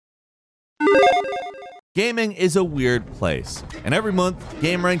Gaming is a weird place, and every month,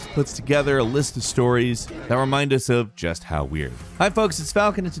 gameranx puts together a list of stories that remind us of just how weird. Hi folks, it's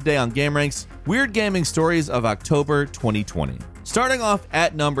Falcon, and today on gameranx, weird gaming stories of October 2020. Starting off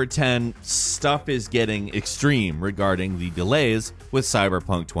at number 10, stuff is getting extreme regarding the delays with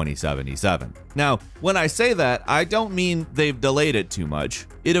Cyberpunk 2077. Now, when I say that, I don't mean they've delayed it too much.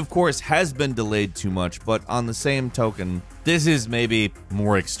 It of course has been delayed too much, but on the same token, this is maybe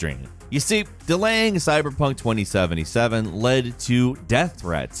more extreme. You see, delaying Cyberpunk 2077 led to death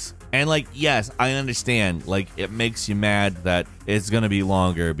threats. And yes, I understand, it makes you mad that it's gonna be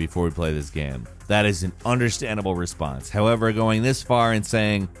longer before we play this game. That is an understandable response. However, going this far and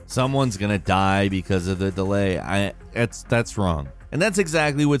saying someone's gonna die because of the delay, that's wrong. And that's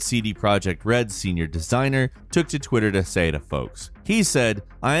exactly what CD Projekt Red's senior designer took to Twitter to say to folks. He said,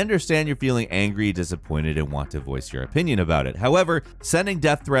 "I understand you're feeling angry, disappointed, and want to voice your opinion about it. However, sending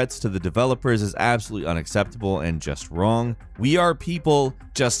death threats to the developers is absolutely unacceptable and just wrong. We are people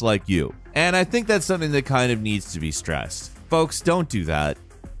just like you." And I think that's something that kind of needs to be stressed. Folks, don't do that.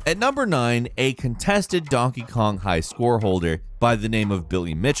 At number 9, a contested Donkey Kong high score holder by the name of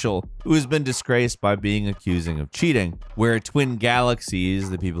Billy Mitchell, who has been disgraced by being accused of cheating, where Twin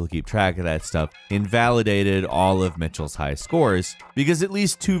Galaxies, the people who keep track of that stuff, invalidated all of Mitchell's high scores, because at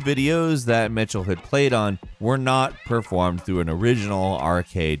least 2 videos that Mitchell had played on were not performed through an original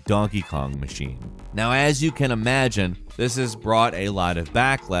arcade Donkey Kong machine. Now, as you can imagine, this has brought a lot of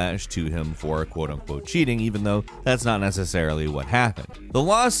backlash to him for quote-unquote cheating, even though that's not necessarily what happened. The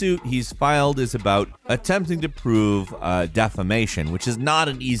lawsuit he's filed is about attempting to prove defamation, which is not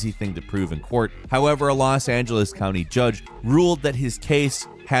an easy thing to prove in court. However, a Los Angeles County judge ruled that his case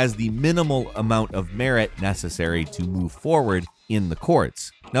has the minimal amount of merit necessary to move forward in the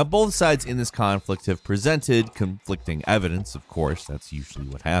courts. Now, both sides in this conflict have presented conflicting evidence, of course, that's usually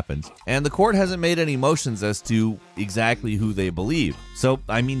what happens, and the court hasn't made any motions as to exactly who they believe. So,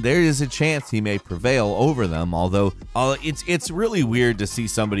 I mean, there is a chance he may prevail over them, although it's really weird to see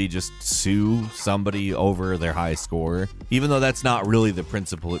somebody just sue somebody over their high score. Even though that's not really the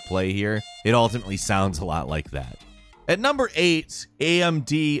principle at play here, it ultimately sounds a lot like that. At number 8,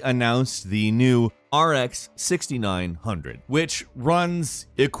 AMD announced the new RX 6900, which runs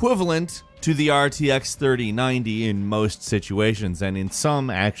equivalent to the RTX 3090 in most situations, and in some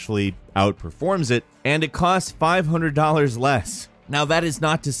actually outperforms it, and it costs $500 less. Now, that is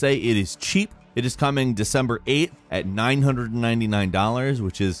not to say it is cheap. It is coming December 8th at $999,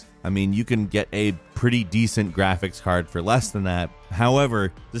 which is, I mean, you can get a pretty decent graphics card for less than that.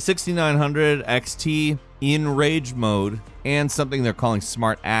 However, the 6900 XT in rage mode and something they're calling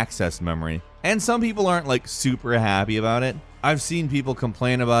smart access memory, and some people aren't super happy about it. I've seen people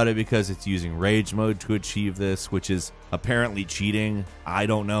complain about it because it's using rage mode to achieve this, which is apparently cheating. I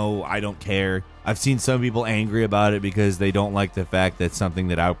don't know. I don't care. I've seen some people angry about it because they don't like the fact that something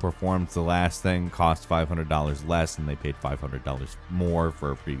that outperforms the last thing costs $500 less, and they paid $500 more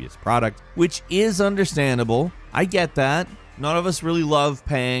for a previous product, which is understandable. I get that. None of us really love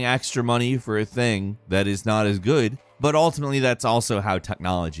paying extra money for a thing that is not as good, but ultimately that's also how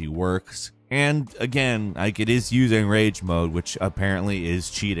technology works. And again, it is using rage mode, which apparently is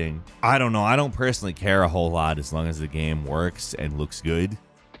cheating. I don't know. I don't personally care a whole lot as long as the game works and looks good.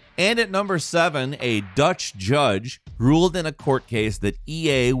 And at number 7, a Dutch judge ruled in a court case that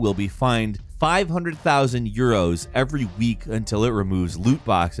EA will be fined 500,000 euros every week until it removes loot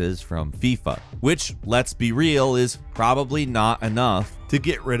boxes from FIFA, which, let's be real, is probably not enough to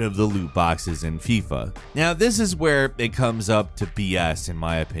get rid of the loot boxes in FIFA. Now, this is where it comes up to BS, in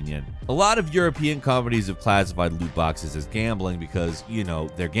my opinion. A lot of European companies have classified loot boxes as gambling because, you know,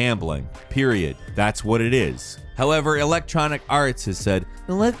 they're gambling, period. That's what it is. However, Electronic Arts has said,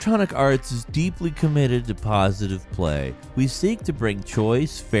 "Electronic Arts is deeply committed to positive play. We seek to bring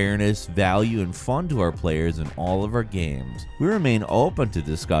choice, fairness, value, and fun to our players in all of our games. We remain open to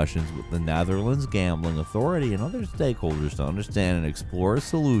discussions with the Netherlands Gambling Authority and other stakeholders to understand and explore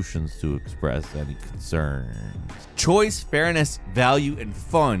solutions to express any concerns." Choice, fairness, value, and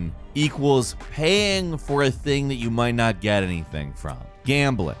fun equals paying for a thing that you might not get anything from.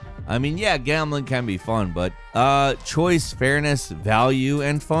 Gambling. I mean, yeah, gambling can be fun, but choice, fairness, value,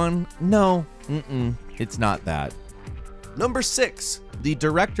 and fun? No, it's not that. Number 6, the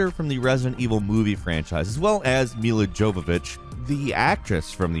director from the Resident Evil movie franchise, as well as Mila Jovovich, the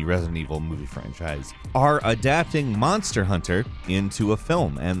actress from the Resident Evil movie franchise, are adapting Monster Hunter into a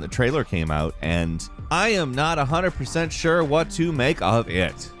film, and the trailer came out, and I am not 100% sure what to make of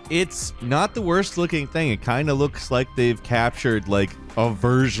it. It's not the worst looking thing. It kind of looks like they've captured a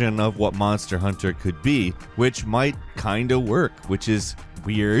version of what Monster Hunter could be, which might kind of work, which is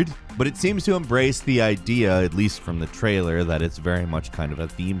weird, but it seems to embrace the idea, at least from the trailer, that it's very much kind of a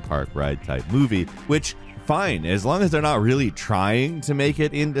theme park ride type movie, which, fine, as long as they're not really trying to make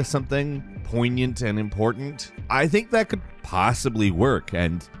it into something poignant and important. I think that could possibly work.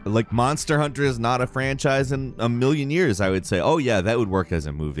 And like, Monster Hunter is not a franchise in a million years. I would say, oh yeah, that would work as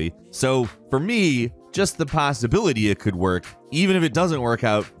a movie. So for me, just the possibility it could work, even if it doesn't work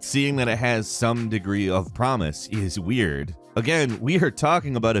out, seeing that it has some degree of promise is weird. Again, we are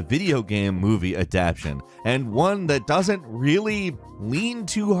talking about a video game movie adaptation, and one that doesn't really lean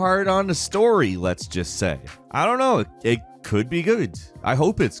too hard on the story, let's just say. I don't know, it could be good. I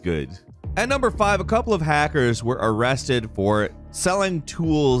hope it's good. At number 5, a couple of hackers were arrested for selling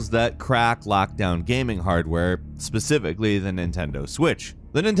tools that crack lockdown gaming hardware, specifically the Nintendo Switch.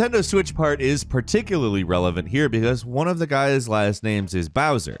 The Nintendo Switch part is particularly relevant here because one of the guy's last names is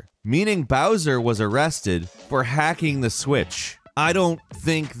Bowser, meaning Bowser was arrested for hacking the Switch. I don't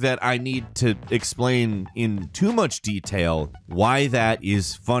think that I need to explain in too much detail why that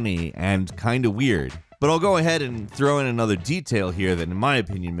is funny and kind of weird. But I'll go ahead and throw in another detail here that in my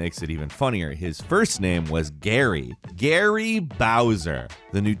opinion makes it even funnier. His first name was Gary. Gary Bowser,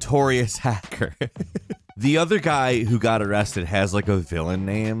 the notorious hacker. The other guy who got arrested has like a villain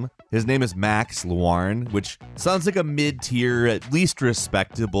name. His name is Max Luarn, which sounds like a mid-tier, at least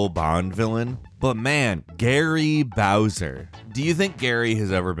respectable Bond villain. But man, Gary Bowser. Do you think Gary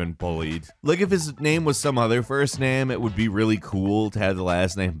has ever been bullied? Like, if his name was some other first name, it would be really cool to have the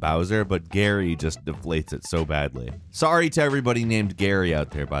last name Bowser, but Gary just deflates it so badly. Sorry to everybody named Gary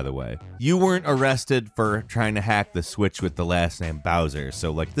out there, by the way. You weren't arrested for trying to hack the Switch with the last name Bowser,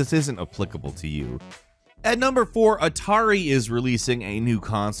 so like, this isn't applicable to you. At number 4, Atari is releasing a new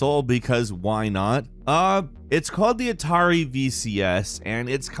console because why not? It's called the Atari VCS, and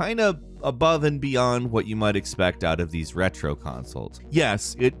it's kind of above and beyond what you might expect out of these retro consoles.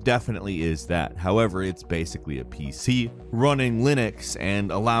 Yes, it definitely is that. However, it's basically a PC running Linux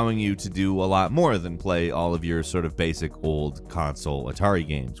and allowing you to do a lot more than play all of your sort of basic old console Atari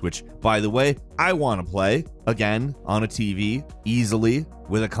games, which, by the way, I want to play again on a TV easily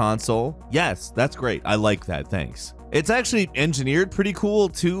with a console. Yes, that's great. I like that. Thanks. It's actually engineered pretty cool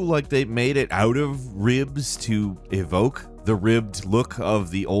too, like they made it out of ribs to evoke the ribbed look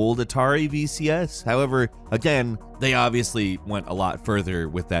of the old Atari VCS. However, again, they obviously went a lot further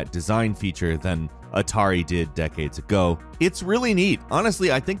with that design feature than Atari did decades ago. It's really neat.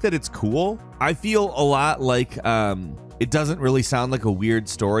 Honestly, I think that it's cool. I feel a lot like it doesn't really sound like a weird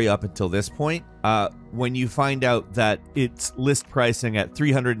story up until this point. When you find out that it's list pricing at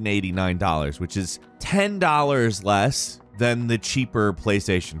 $389, which is $10 less than the cheaper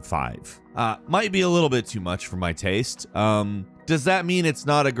PlayStation 5. Might be a little bit too much for my taste. Does that mean it's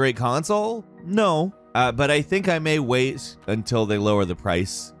not a great console? No. But I think I may wait until they lower the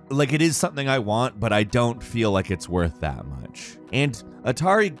price. Like, it is something I want, but I don't feel like it's worth that much. And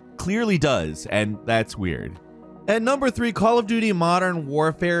Atari clearly does, and that's weird. At number 3, Call of Duty Modern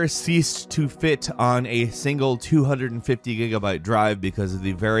Warfare ceased to fit on a single 250 gigabyte drive because of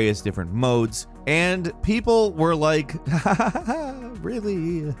the various different modes. And people were like,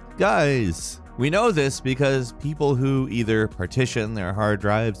 really? Guys, we know this because people who either partition their hard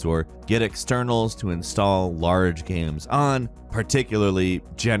drives or get externals to install large games on, particularly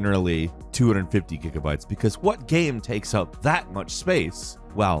generally 250 gigabytes, because what game takes up that much space?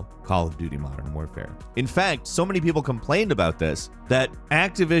 Well, Call of Duty Modern Warfare. In fact, so many people complained about this that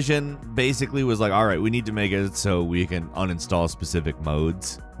Activision basically was like, all right, we need to make it so we can uninstall specific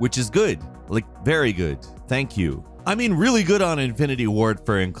modes, which is good, like very good. Thank you. I mean, really good on Infinity Ward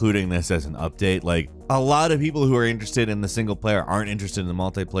for including this as an update. Like, a lot of people who are interested in the single player aren't interested in the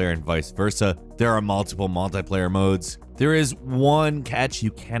multiplayer and vice versa. There are multiple multiplayer modes. There is one catch: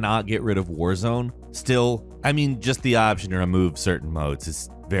 you cannot get rid of Warzone. Still, I mean, just the option to remove certain modes is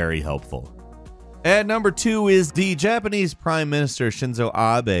very helpful. At number 2 is the Japanese Prime Minister Shinzo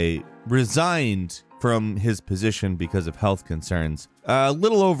Abe resigned from his position because of health concerns a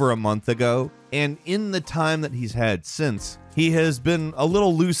little over a month ago, and in the time that he's had since, he has been a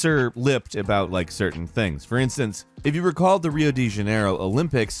little looser-lipped about like certain things. For instance, if you recall the Rio de Janeiro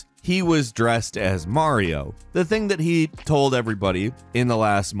Olympics, he was dressed as Mario. The thing that he told everybody in the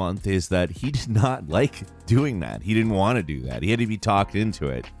last month is that he did not like doing that. He didn't want to do that. He had to be talked into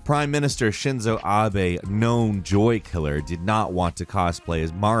it. Prime Minister Shinzo Abe, known joy killer, did not want to cosplay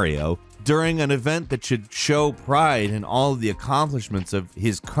as Mario during an event that should show pride in all of the accomplishments of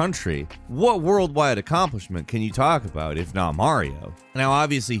his country. What worldwide accomplishment can you talk about if not Mario? Now,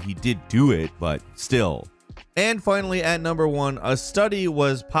 obviously he did do it, but still. And finally, at number 1, a study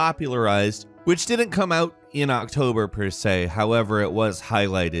was popularized which didn't come out in October per se. However, it was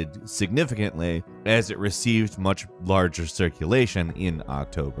highlighted significantly as it received much larger circulation in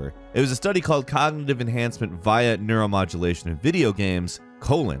October. It was a study called Cognitive Enhancement via Neuromodulation in Video Games,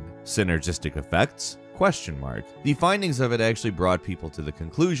 Synergistic Effects? The findings of it actually brought people to the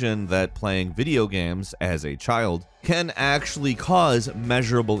conclusion that playing video games as a child can actually cause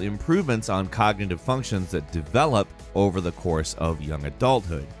measurable improvements on cognitive functions that develop over the course of young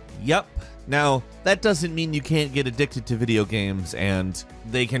adulthood. Yep. Now, that doesn't mean you can't get addicted to video games and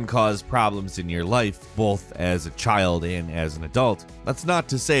they can cause problems in your life, both as a child and as an adult. That's not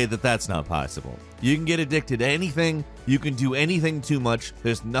to say that that's not possible. You can get addicted to anything, you can do anything too much,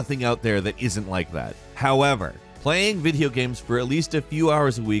 there's nothing out there that isn't like that. However, playing video games for at least a few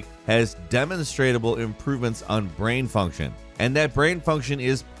hours a week has demonstrable improvements on brain function, and that brain function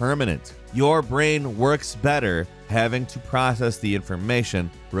is permanent. Your brain works better having to process the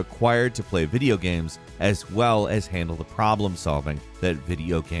information required to play video games, as well as handle the problem solving that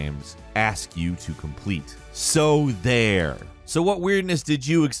video games ask you to complete. So there. So what weirdness did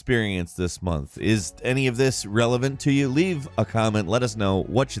you experience this month? Is any of this relevant to you? Leave a comment, let us know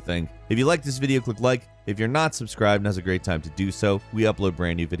what you think. If you like this video, click like. If you're not subscribed, now's a great time to do so. We upload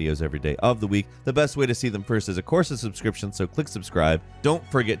brand new videos every day of the week. The best way to see them first is, of course, a subscription, so click subscribe. Don't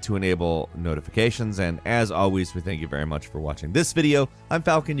forget to enable notifications, and as always, we thank you very much for watching this video. I'm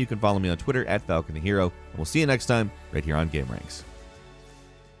Falcon. You can follow me on Twitter at FalconTheHero, and we'll see you next time right here on GameRanx.